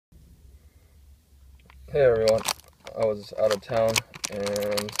Hey everyone, I was out of town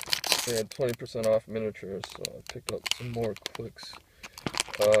and they had 20% off miniatures, so I picked up some more Clix.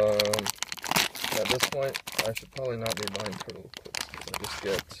 At this point, I should probably not be buying turtle Clix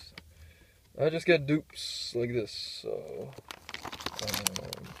because I just get dupes like this. So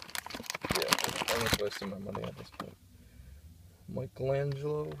yeah, I'm just wasting my money at this point.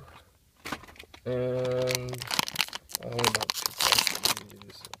 Michelangelo, and I only bought 2 of these.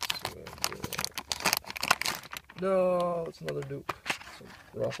 Let's see what I get. No, it's another dupe. It's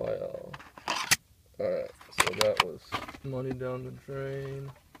Raphael. Alright, so that was money down the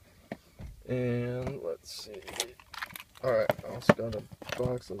drain. And let's see. Alright, I also got a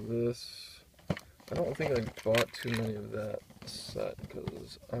box of this. I don't think I bought too many of that set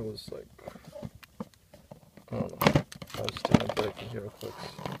because I was like, I don't know. I was taking a break in Hero Clicks.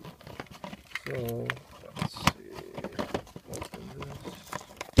 So, let's see. Open this.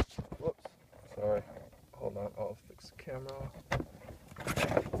 Whoops. Sorry. Hold on, I'll fix the camera.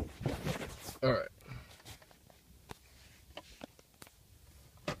 Alright.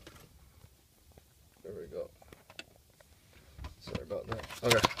 There we go. Sorry about that.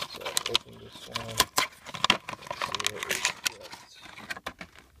 Okay, so I'll open this one. Let's see what we get.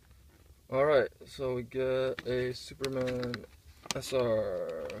 Alright, so we get a Superman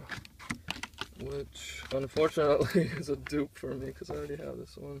SR, which unfortunately is a dupe for me because I already have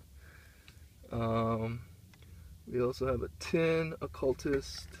this one. We also have a Tin,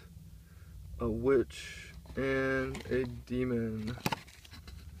 Occultist, a Witch, and a Demon.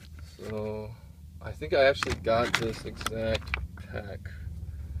 So I think I actually got this exact pack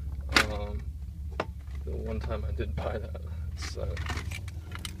the one time I did buy that set.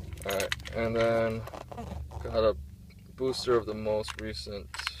 Alright, and then got a booster of the most recent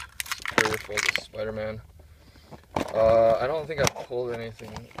Superior Focus Spiderman. I don't think I pulled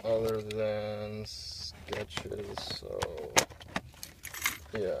anything other than sketches, so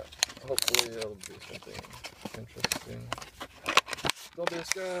yeah, hopefully it'll be something interesting. Don't be a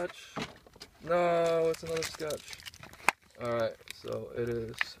sketch! No, it's another sketch. Alright, so it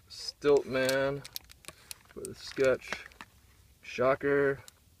is Stiltman for the sketch, Shocker,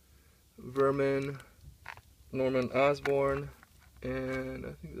 Vermin, Norman Osborn, and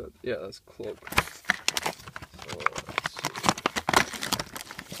I think that, yeah, that's Cloak. So let's see.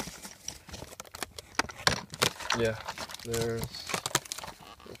 Yeah, there's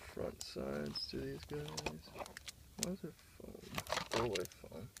the front sides to these guys. Why is there foam? Go away,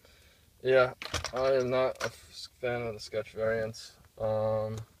 foam. Yeah, I am not a fan of the sketch variants.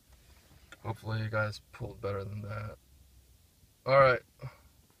 Hopefully you guys pulled better than that. Alright,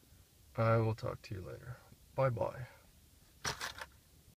 I will talk to you later. Bye-bye.